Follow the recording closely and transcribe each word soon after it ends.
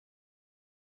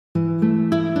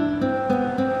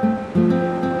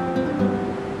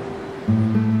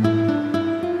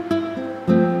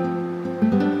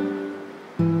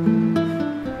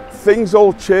Things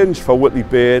all changed for Whitley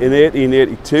Bay in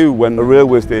 1882 when the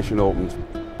railway station opened.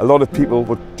 A lot of people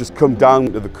would just come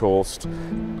down to the coast.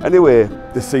 Anyway,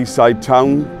 the seaside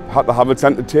town had to have its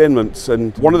entertainments,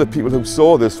 and one of the people who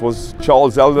saw this was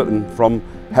Charles Elderton from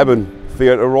Hebburn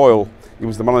Theatre Royal. He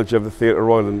was the manager of the Theatre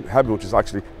Royal in Hebburn, which is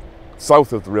actually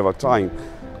south of the River Tyne.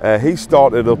 He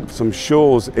started up some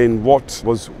shows in what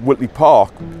was Whitley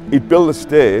Park. He'd build a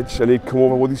stage and he'd come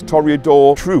over with his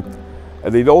toreador troupe.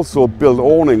 And he'd also build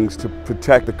awnings to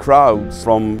protect the crowds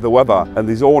from the weather. And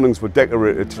these awnings were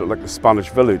decorated to look like a Spanish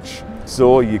village.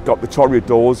 So you got the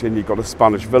toreadors and you got a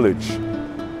Spanish village.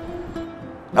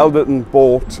 Elderton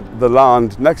bought the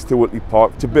land next to Whitley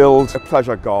Park to build a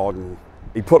pleasure garden.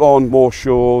 He put on more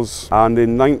shows, and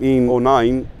in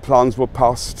 1909 plans were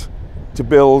passed to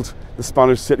build the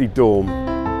Spanish City Dome.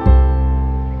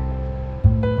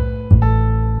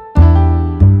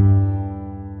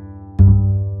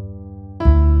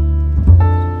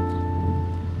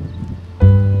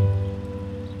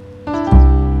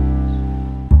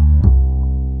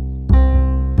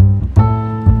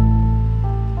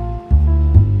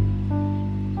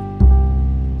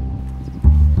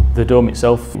 The dome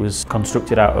itself was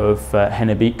constructed out of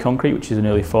henna beat concrete, which is an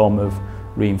early form of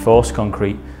reinforced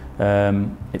concrete.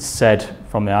 It's said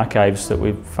from the archives that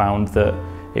we've found that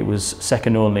it was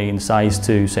second only in size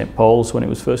to St Paul's when it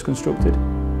was first constructed.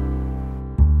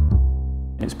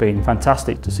 It's been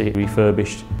fantastic to see it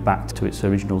refurbished back to its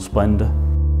original splendour.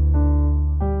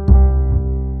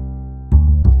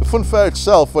 The fun fair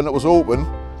itself, when it was open,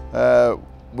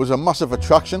 was a massive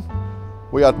attraction.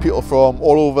 We had people from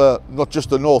all over, not just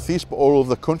the northeast, but all over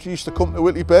the country used to come to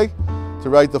Whitley Bay to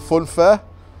ride the fun fair.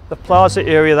 The plaza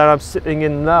area that I'm sitting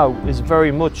in now is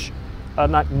very much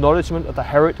an acknowledgement of the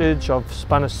heritage of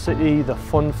Spanish City, the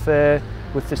fun fair,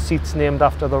 with the seats named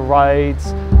after the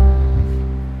rides.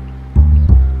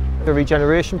 The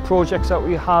regeneration projects that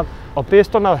we have are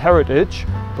based on our heritage,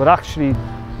 but actually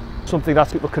something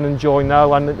that people can enjoy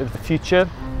now and into the future.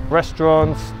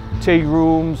 Restaurants, tea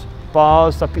rooms,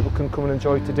 bars that people can come and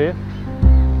enjoy today.